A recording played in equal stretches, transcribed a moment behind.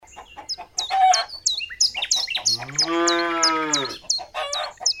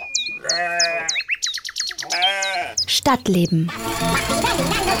Stadtleben.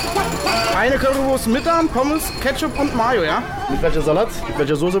 Eine Currywurst mit Pommes, Ketchup und Mayo, ja? Mit welcher Salat? Mit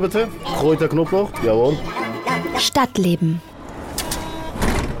welcher Soße bitte? Kräuter, Knoblauch? Jawohl. Stadtleben.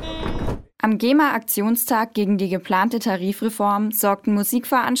 Am Gema Aktionstag gegen die geplante Tarifreform sorgten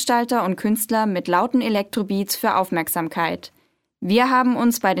Musikveranstalter und Künstler mit lauten Elektrobeats für Aufmerksamkeit. Wir haben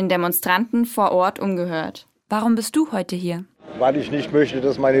uns bei den Demonstranten vor Ort umgehört. Warum bist du heute hier? Weil ich nicht möchte,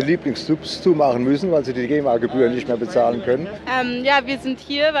 dass meine Lieblingsclubs zumachen müssen, weil sie die GEMA-Gebühren nicht mehr bezahlen können. Wir sind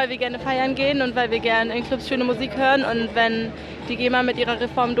hier, weil wir gerne feiern gehen und weil wir gerne in Clubs schöne Musik hören. Und wenn die GEMA mit ihrer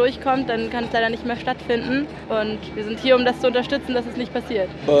Reform durchkommt, dann kann es leider nicht mehr stattfinden. Und wir sind hier, um das zu unterstützen, dass es nicht passiert.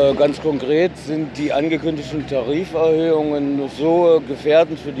 Ganz konkret sind die angekündigten Tariferhöhungen so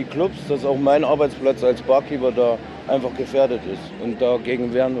gefährdend für die Clubs, dass auch mein Arbeitsplatz als Barkeeper da einfach gefährdet ist. Und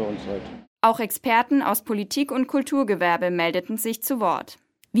dagegen wehren wir uns halt. Auch Experten aus Politik und Kulturgewerbe meldeten sich zu Wort.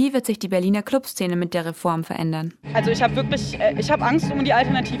 Wie wird sich die Berliner Clubszene mit der Reform verändern? Also ich habe Angst um die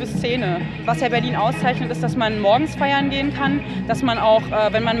alternative Szene. Was ja Berlin auszeichnet, ist, dass man morgens feiern gehen kann, dass man auch,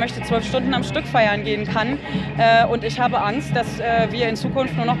 wenn man möchte, 12 Stunden am Stück feiern gehen kann. Und ich habe Angst, dass wir in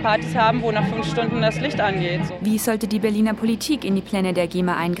Zukunft nur noch Partys haben, wo nach 5 Stunden das Licht angeht. So. Wie sollte die Berliner Politik in die Pläne der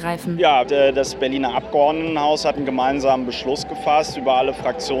GEMA eingreifen? Ja, das Berliner Abgeordnetenhaus hat einen gemeinsamen Beschluss gefasst über alle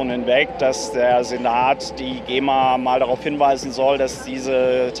Fraktionen hinweg, dass der Senat die GEMA mal darauf hinweisen soll, dass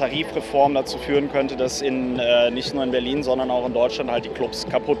diese Tarifreform dazu führen könnte, dass nicht nur in Berlin, sondern auch in Deutschland halt die Clubs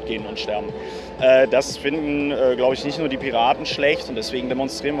kaputt gehen und sterben. Das finden, glaube ich, nicht nur die Piraten schlecht und deswegen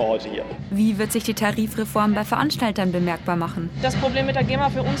demonstrieren wir heute hier. Wie wird sich die Tarifreform bei Veranstaltern bemerkbar machen? Das Problem mit der GEMA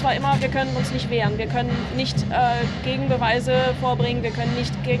für uns war immer, wir können uns nicht wehren. Wir können nicht Gegenbeweise vorbringen, wir können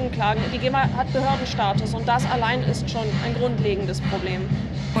nicht gegenklagen. Die GEMA hat Behördenstatus und das allein ist schon ein grundlegendes Problem.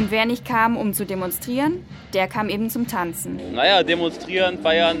 Und wer nicht kam, um zu demonstrieren, der kam eben zum Tanzen. Naja, demonstrieren,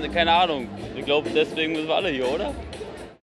 feiern, keine Ahnung. Ich glaube, deswegen sind wir alle hier, oder?